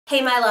Hey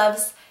my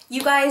loves,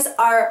 you guys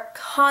are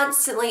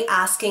constantly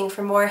asking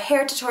for more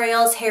hair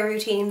tutorials, hair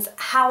routines,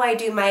 how I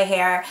do my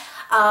hair,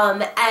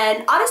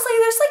 and honestly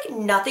there's like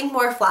nothing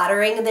more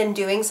flattering than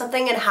doing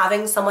something and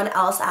having someone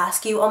else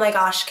ask you, oh my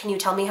gosh, can you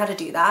tell me how to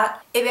do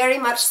that? It very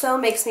much so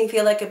makes me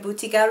feel like a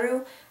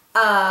boutigaru.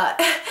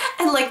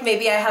 And like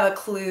maybe I have a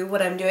clue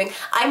what I'm doing.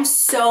 I'm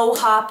so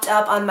hopped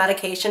up on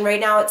medication right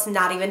now, it's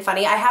not even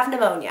funny. I have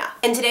pneumonia.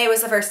 And today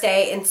was the first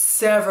day in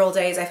several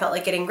days I felt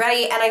like getting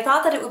ready, and I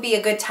thought that it would be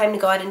a good time to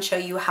go ahead and show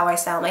you how I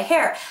style my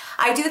hair.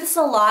 I do this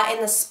a lot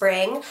in the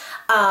spring,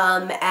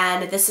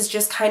 and this is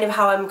just kind of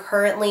how I'm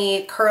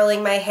currently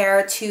curling my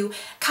hair to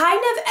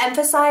kind of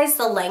emphasize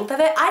the length of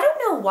it. I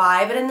don't know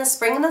why, but in the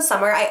spring and the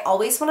summer I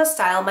always want to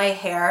style my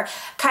hair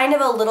kind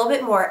of a little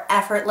bit more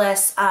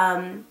effortless,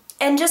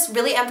 and just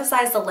really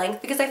emphasize the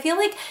length, because I feel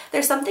like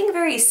there's something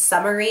very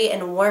summery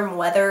and warm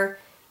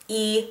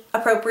weather-y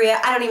appropriate,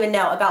 I don't even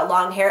know, about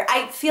long hair.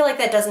 I feel like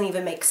that doesn't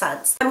even make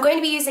sense. I'm going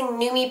to be using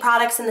Nume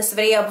products in this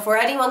video. Before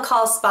anyone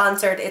calls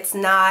sponsored, it's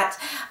not.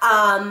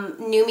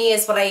 Nume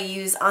is what I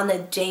use on the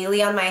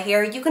daily on my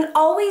hair. You can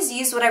always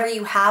use whatever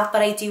you have,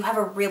 but I do have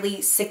a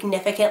really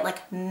significant,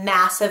 like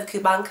massive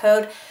coupon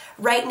code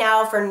right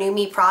now for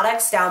Nume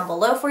products down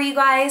below for you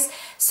guys.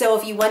 So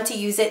if you want to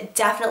use it,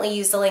 definitely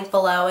use the link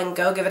below and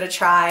go give it a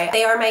try.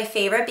 They are my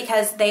favorite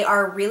because they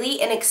are really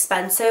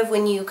inexpensive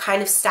when you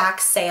kind of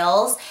stack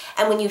sales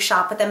and when you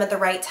shop with them at the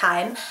right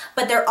time,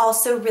 but they're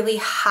also really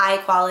high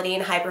quality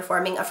and high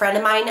performing. A friend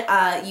of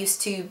mine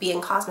used to be in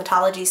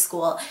cosmetology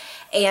school,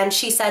 and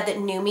she said that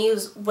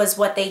Nume was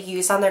what they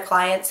use on their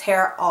clients'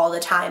 hair all the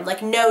time.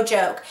 Like, no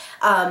joke.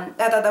 I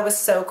thought that was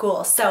so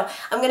cool. So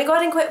I'm gonna go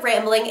ahead and quit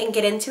rambling and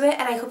get into it,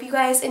 and I hope you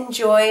guys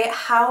enjoy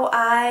how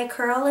I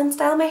curl and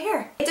style my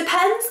hair. It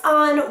depends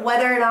on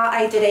whether or not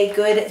I did a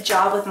good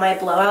job with my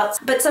blowouts,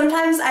 but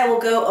sometimes I will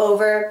go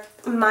over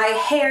my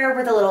hair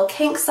where the little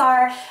kinks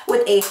are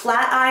with a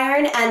flat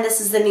iron, and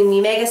this is the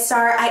Nume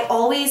Megastar. I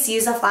always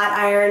use a flat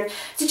iron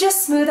to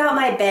just smooth out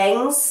my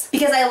bangs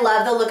because I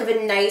love the look of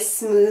a nice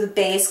smooth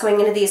base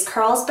going into these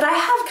curls, but I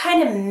have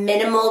kind of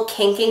minimal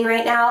kinking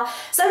right now,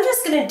 so I'm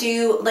just gonna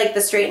do like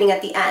the straightening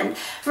at the end.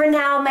 For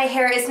now, my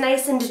hair is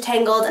nice and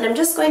detangled, and I'm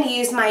just going to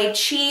use my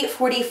Chi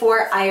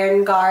 44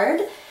 Iron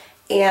Guard,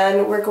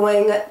 and we're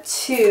going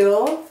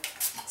to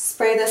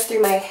spray this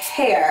through my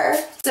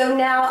hair. So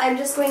now I'm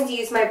just going to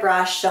use my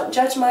brush. Don't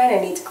judge mine, I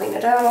need to clean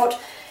it out.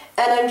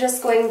 And I'm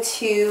just going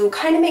to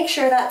kind of make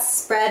sure that's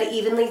spread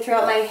evenly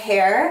throughout my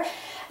hair.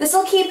 This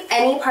will keep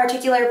any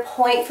particular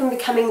point from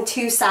becoming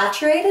too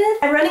saturated.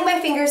 I'm running my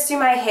fingers through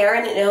my hair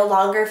and it no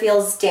longer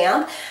feels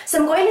damp. So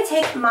I'm going to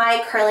take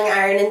my curling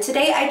iron, and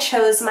today I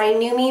chose my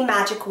Nume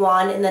Magic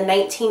Wand in the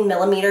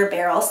 19mm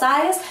barrel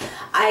size.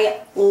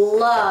 I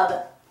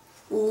love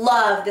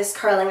this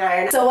curling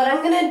iron. So what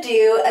I'm gonna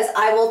do is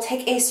I will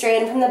take a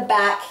strand from the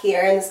back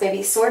here, and this may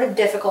be sort of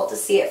difficult to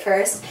see at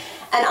first,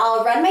 and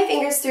I'll run my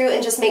fingers through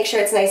and just make sure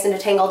it's nice and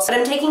detangled. But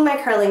I'm taking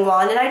my curling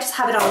wand, and I just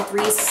have it on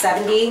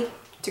 370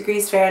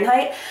 degrees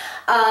Fahrenheit,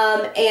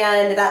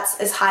 and that's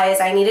as high as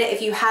I need it.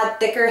 If you had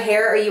thicker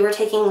hair or you were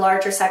taking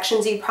larger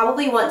sections, you'd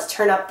probably want to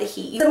turn up the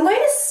heat. So I'm going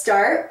to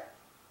start,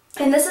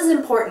 and this is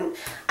important,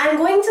 I'm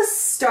going to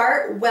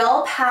start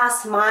well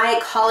past my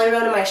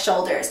collarbone and my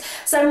shoulders.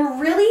 So I'm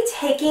really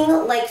taking,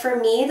 like for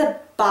me, the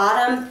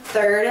bottom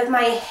third of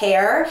my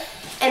hair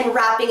and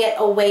wrapping it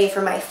away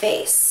from my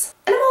face.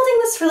 And I'm holding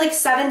this for like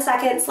 7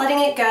 seconds, letting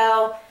it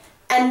go,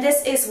 and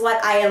this is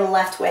what I am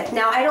left with.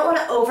 Now I don't want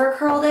to over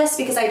curl this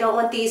because I don't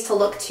want these to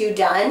look too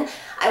done.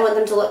 I want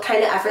them to look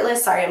kind of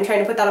effortless. Sorry, I'm trying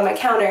to put that on my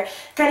counter.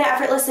 Kind of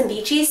effortless and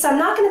beachy, so I'm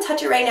not going to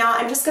touch it right now.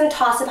 I'm just going to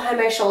toss it behind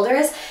my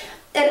shoulders.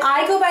 And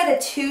I go by the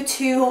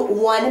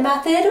 2-2-1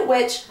 method,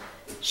 which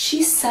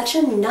she's such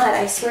a nut,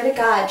 I swear to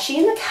God. She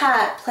and the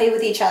cat play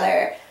with each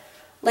other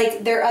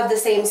like they're of the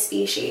same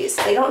species.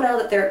 They don't know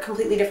that they're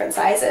completely different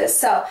sizes.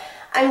 So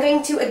I'm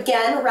going to,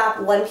 again,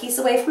 wrap one piece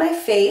away from my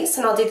face,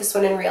 and I'll do this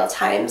one in real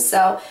time.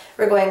 So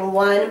we're going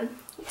 1,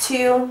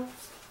 2,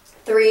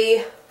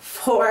 3,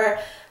 4,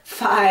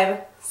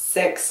 5,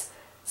 6,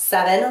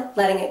 7,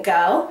 letting it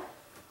go.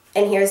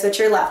 And here's what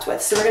you're left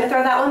with. So we're going to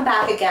throw that one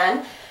back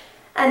again.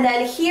 And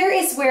then here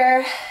is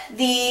where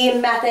the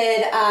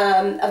method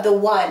of the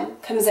one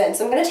comes in.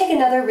 So I'm going to take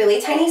another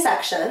really tiny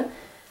section,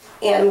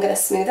 and I'm going to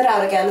smooth it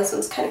out again. This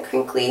one's kind of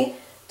crinkly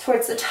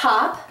towards the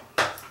top.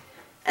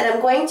 And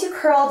I'm going to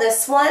curl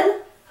this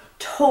one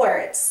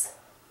towards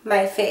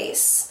my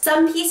face.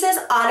 Some pieces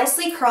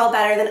honestly curl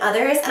better than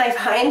others, and I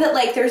find that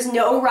like there's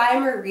no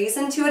rhyme or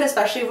reason to it,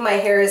 especially when my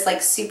hair is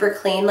like super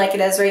clean like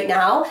it is right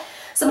now.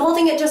 So I'm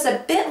holding it just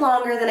a bit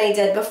longer than I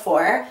did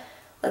before.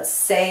 Let's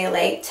say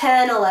like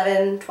 10,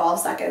 11, 12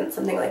 seconds,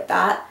 something like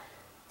that.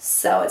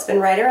 So it's been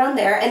right around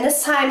there. And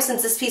this time,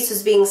 since this piece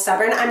was being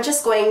stubborn, I'm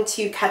just going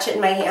to catch it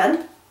in my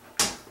hand.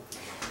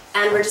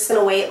 And we're just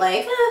gonna wait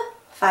like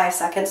 5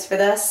 seconds for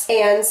this.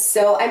 And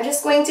so I'm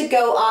just going to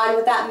go on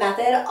with that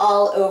method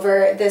all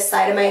over this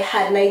side of my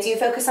head. And I do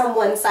focus on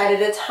one side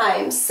at a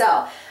time.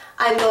 So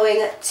I'm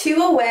going 2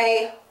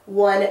 away,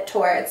 1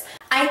 towards.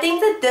 I I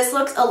think that this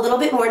looks a little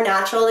bit more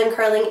natural than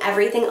curling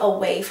everything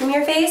away from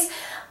your face,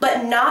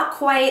 but not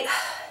quite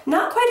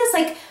as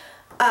like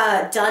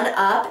done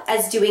up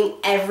as doing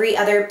every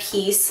other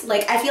piece.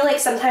 Like I feel like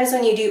sometimes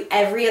when you do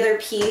every other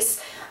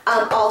piece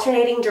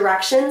alternating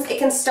directions, it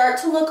can start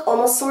to look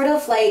almost sort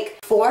of like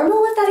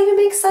formal, if that even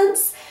makes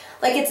sense.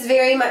 Like it's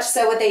very much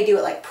so what they do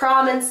at like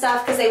prom and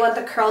stuff because they want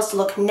the curls to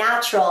look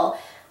natural.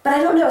 But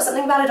I don't know,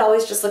 something about it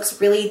always just looks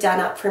really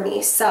done up for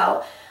me.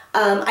 So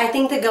I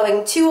think that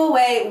going 2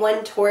 away,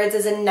 1 towards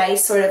is a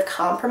nice sort of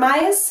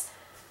compromise.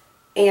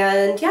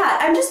 And yeah,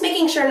 I'm just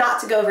making sure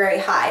not to go very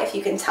high, if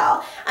you can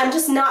tell. I'm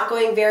just not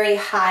going very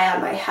high on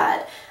my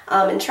head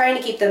and trying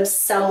to keep them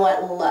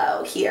somewhat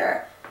low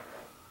here.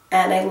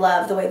 And I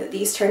love the way that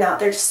these turn out.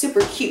 They're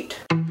super cute.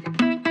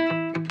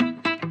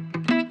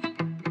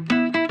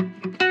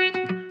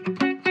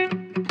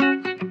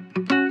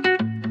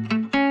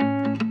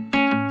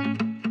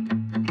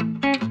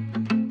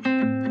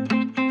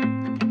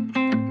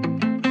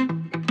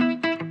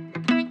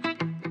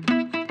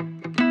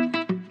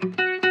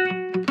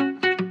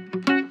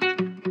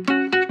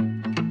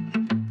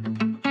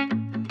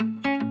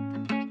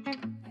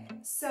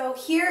 So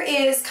here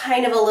is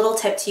kind of a little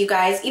tip to you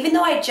guys. Even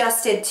though I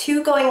just did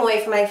 2 going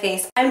away from my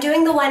face, I'm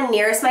doing the one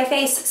nearest my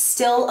face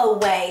still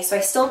away. So I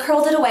still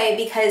curled it away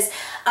because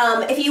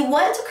if you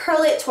want to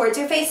curl it towards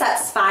your face,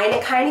 that's fine.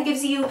 It kind of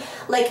gives you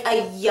like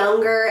a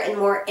younger and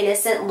more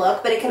innocent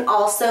look, but it can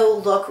also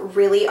look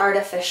really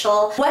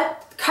artificial.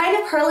 What kind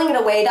of curling it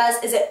away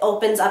does is it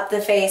opens up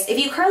the face. If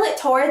you curl it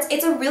towards,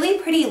 it's a really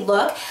pretty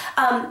look,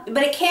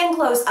 but it can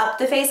close up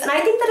the face, and I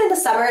think that in the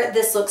summer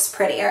this looks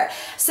prettier.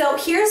 So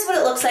here's what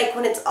it looks like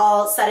when it's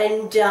all said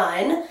and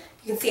done.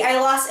 You can see I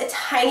lost a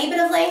tiny bit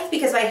of length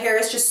because my hair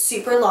is just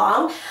super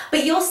long,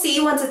 but you'll see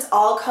once it's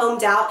all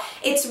combed out,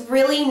 it's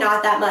really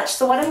not that much.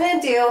 So what I'm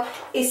going to do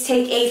is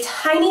take a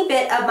tiny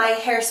bit of my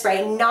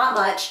hairspray, not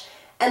much,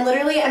 and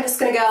literally I'm just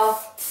going to go.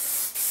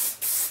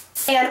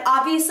 And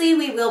obviously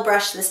we will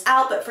brush this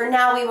out, but for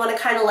now we want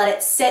to kind of let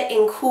it sit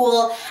and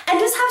cool and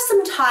just have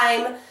some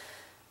time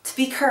to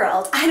be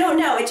curled. I don't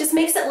know, it just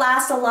makes it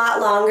last a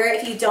lot longer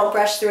if you don't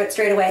brush through it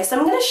straight away. So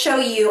I'm going to show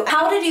you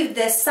how to do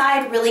this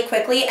side really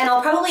quickly, and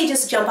I'll probably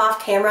just jump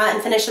off camera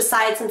and finish the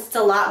side since it's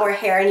a lot more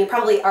hair and you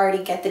probably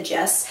already get the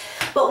gist.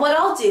 But what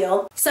I'll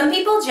do, some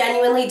people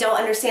genuinely don't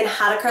understand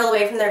how to curl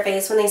away from their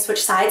face when they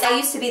switch sides. I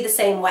used to be the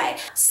same way.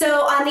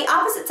 So on the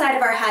opposite side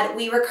of our head,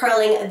 we were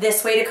curling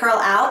this way to curl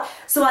out.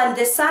 So on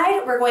this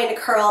side, we're going to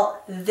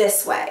curl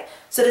this way.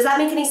 So does that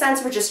make any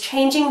sense? We're just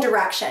changing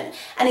direction.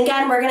 And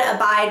again, we're going to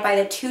abide by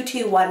the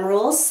 2-2-1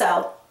 rules.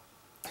 So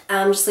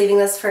I'm just leaving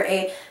this for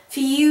a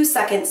few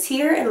seconds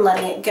here and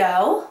letting it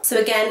go. So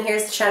again,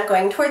 here's the chunk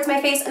going towards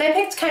my face, and I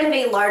picked kind of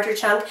a larger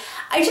chunk.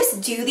 I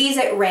just do these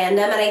at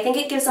random, and I think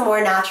it gives a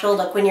more natural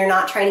look when you're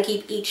not trying to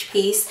keep each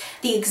piece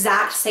the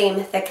exact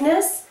same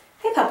thickness.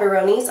 Hey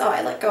pepperonis, oh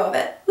I let go of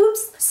it,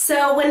 oops.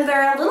 So when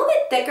they're a little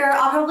bit thicker,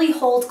 I'll probably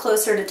hold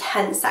closer to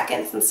 10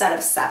 seconds instead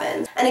of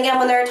 7. And again,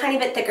 when they're a tiny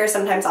bit thicker,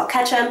 sometimes I'll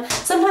catch them,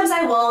 sometimes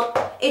I won't.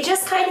 It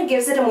just kind of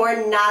gives it a more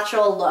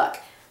natural look.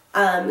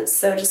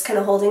 So just kind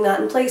of holding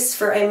that in place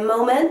for a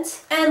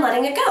moment and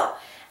letting it go.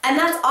 And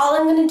that's all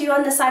I'm going to do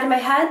on the side of my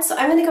head, so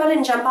I'm going to go ahead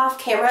and jump off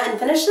camera and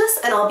finish this,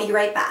 and I'll be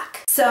right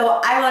back. So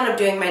I wound up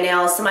doing my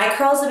nails, so my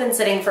curls have been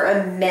sitting for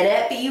a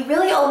minute, but you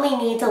really only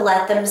need to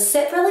let them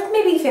sit for like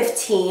maybe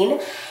 15.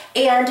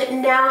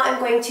 And now I'm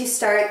going to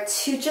start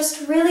to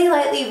just really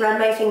lightly run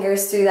my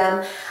fingers through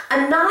them.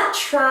 I'm not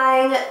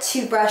trying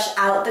to brush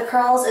out the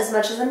curls as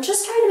much as I'm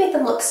just trying to make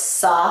them look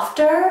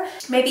softer,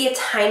 maybe a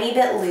tiny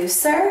bit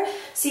looser.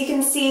 So you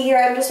can see here,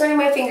 I'm just running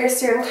my fingers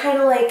through, I'm kind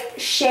of like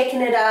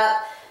shaking it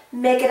up,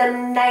 making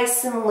them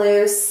nice and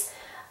loose.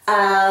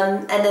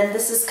 And then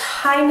this is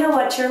kind of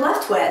what you're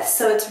left with.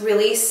 So it's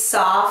really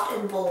soft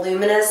and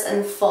voluminous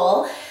and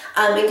full.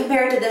 And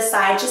compared to this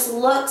side, just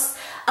looks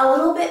a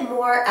little bit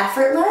more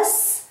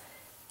effortless.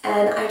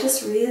 And I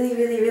just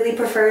really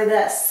prefer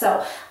this.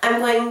 So I'm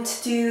going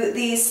to do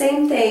the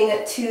same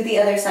thing to the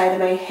other side of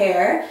my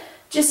hair,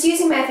 just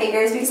using my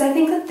fingers because I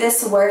think that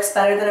this works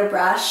better than a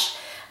brush.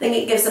 I think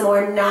it gives a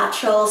more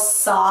natural,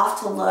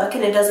 soft look,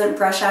 and it doesn't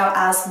brush out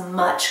as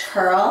much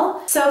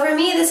curl. So for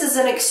me, this is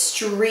an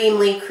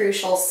extremely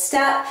crucial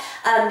step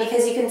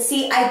because you can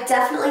see I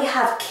definitely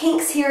have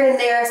kinks here and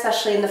there,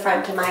 especially in the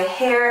front of my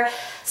hair.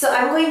 So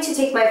I'm going to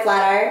take my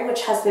flat iron,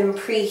 which has been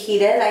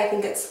preheated. I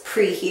think it's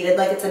preheated,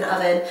 like it's an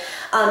oven.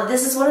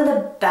 This is one of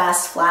the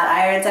best flat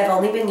irons. I've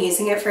only been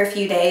using it for a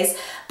few days,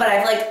 but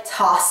I've like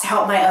tossed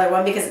out my other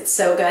one because it's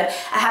so good.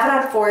 I have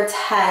it on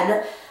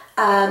 410.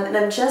 And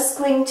I'm just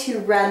going to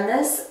run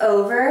this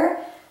over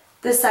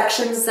the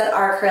sections that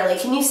are curly.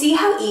 Can you see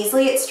how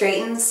easily it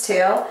straightens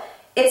too?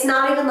 It's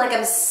not even like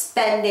I'm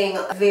spending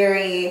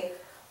very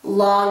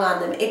long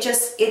on them.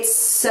 It's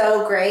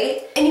so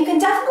great. And you can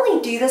definitely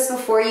do this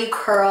before you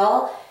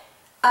curl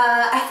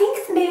I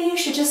think maybe you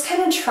should just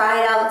kind of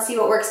try it out and see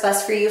what works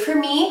best for you. For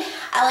me,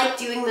 I like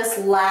doing this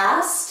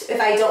last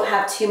if I don't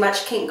have too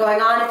much kink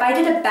going on. If I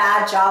did a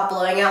bad job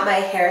blowing out my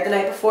hair the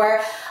night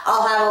before,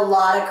 I'll have a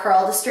lot of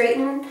curl to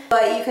straighten.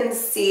 But you can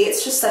see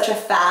it's just such a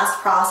fast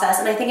process,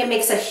 and I think it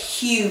makes a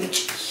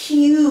huge,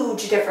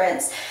 huge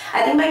difference.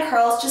 I think my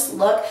curls just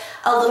look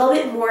a little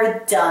bit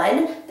more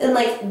done than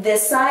like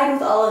this side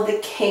with all of the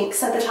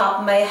kinks at the top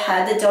of my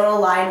head that don't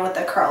align with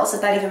the curls, if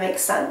that even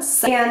makes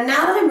sense. And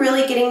now that I'm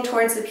really getting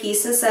towards the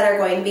pieces that are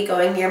going to be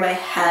going near my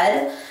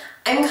head,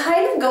 I'm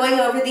kind of going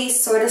over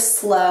these sort of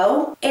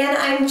slow, and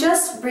I'm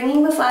just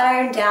bringing the flat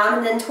iron down,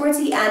 and then towards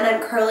the end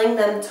I'm curling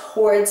them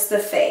towards the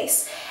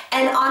face.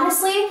 And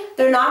honestly,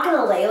 they're not going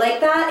to lay like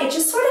that. It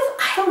just sort of,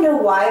 I don't know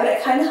why, but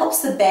it kind of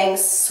helps the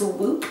bangs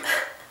swoop.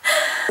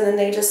 And then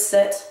they just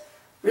sit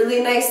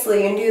really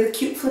nicely and do the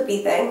cute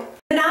flippy thing.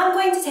 So now I'm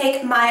going to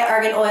take my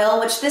argan oil,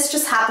 which this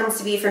just happens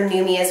to be from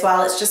Nume as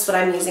well. It's just what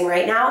I'm using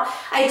right now.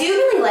 I do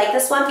really like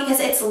this one because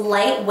it's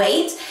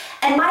lightweight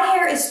and my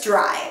hair is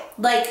dry.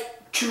 Like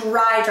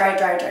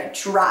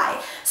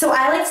dry. So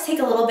I like to take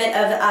a little bit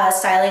of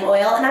styling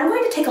oil, and I'm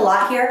going to take a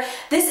lot here.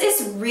 This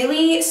is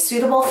really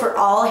suitable for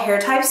all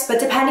hair types, but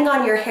depending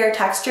on your hair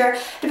texture,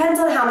 depends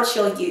on how much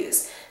you'll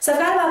use. So I've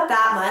got about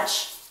that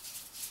much,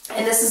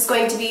 and this is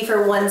going to be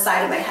for one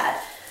side of my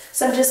head.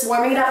 So I'm just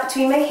warming it up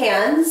between my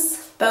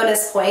hands,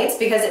 bonus points,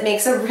 because it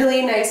makes a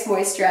really nice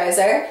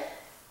moisturizer.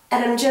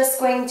 And I'm just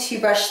going to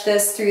brush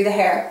this through the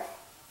hair,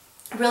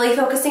 really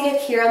focusing it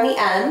here on the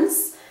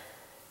ends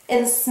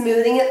and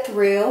smoothing it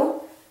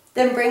through,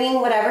 then bringing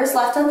whatever's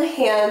left on the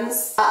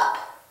hands up.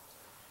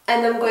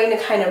 And I'm going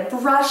to kind of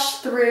brush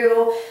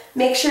through,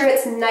 make sure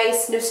it's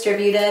nice and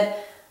distributed.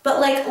 But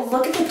like,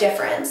 look at the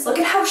difference. Look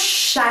at how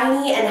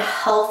shiny and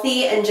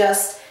healthy and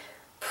just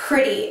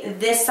pretty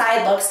this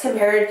side looks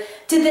compared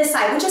to this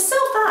side, which is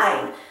still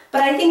fine.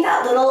 But I think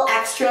that little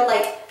extra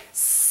like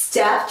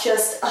step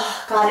just,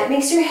 oh God, it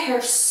makes your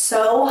hair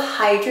so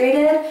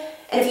hydrated.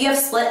 And if you have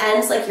split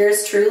ends like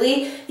yours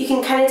truly, you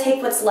can kind of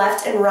take what's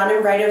left and run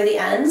them right over the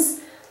ends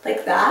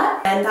like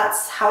that. And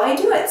that's how I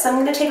do it. So I'm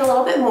going to take a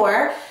little bit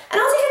more, and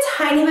I'll take a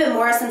tiny bit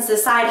more since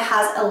this side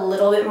has a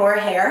little bit more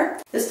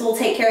hair. This will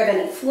take care of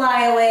any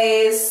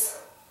flyaways.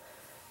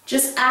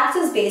 Just acts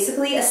as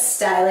basically a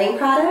styling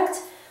product,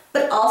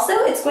 but also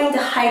it's going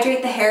to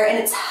hydrate the hair and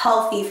it's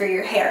healthy for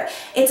your hair.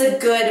 It's a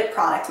good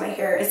product. My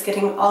hair is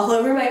getting all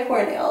over my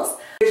pore nails.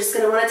 You're just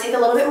going to want to take a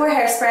little bit more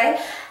hairspray,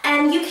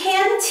 and you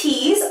can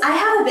tease. I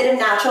have a bit of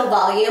natural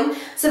volume,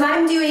 so if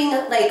I'm doing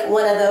like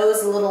one of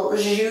those little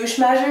zhoosh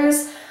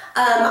measures,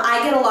 I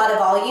get a lot of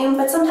volume,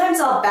 but sometimes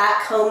I'll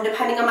back comb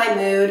depending on my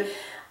mood.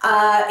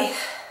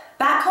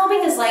 Back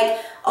combing is like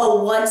a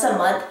once a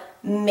month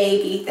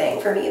maybe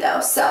thing for me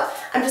though. So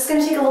I'm just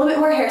going to take a little bit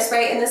more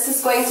hairspray, and this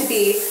is going to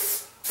be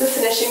the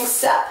finishing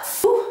step.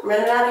 Ooh, I'm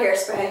running out of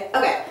hairspray.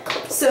 Okay,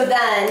 so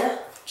then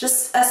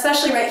just,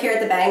 especially right here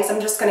at the bangs, I'm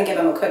just going to give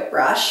them a quick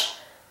brush.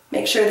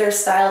 Make sure they're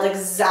styled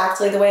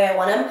exactly the way I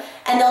want them,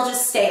 and they'll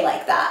just stay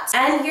like that.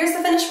 And here's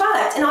the finished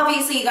product. And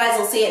obviously you guys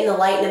will see it in the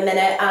light in a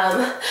minute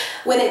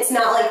when it's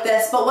not like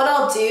this. But what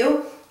I'll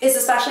do is,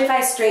 especially if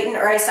I straighten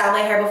or I style my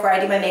hair before I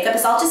do my makeup,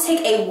 is I'll just take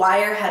a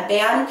wire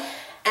headband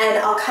and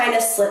I'll kind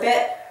of slip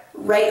it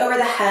right over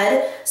the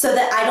head so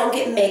that I don't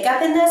get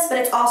makeup in this, but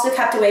it's also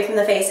kept away from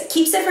the face. It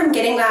keeps it from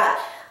getting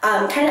that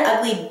kind of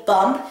ugly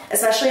bump,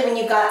 especially when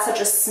you've got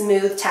such a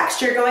smooth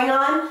texture going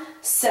on.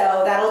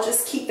 So that'll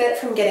just keep it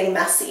from getting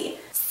messy.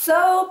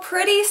 So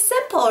pretty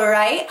simple,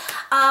 right?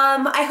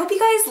 I hope you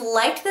guys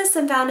liked this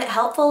and found it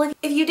helpful.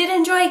 If you did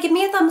enjoy, give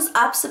me a thumbs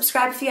up,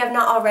 subscribe if you have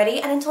not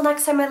already, and until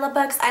next time, my love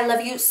bugs, I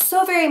love you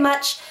so very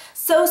much,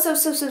 so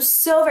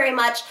very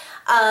much,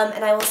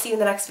 and I will see you in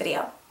the next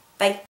video. Bye.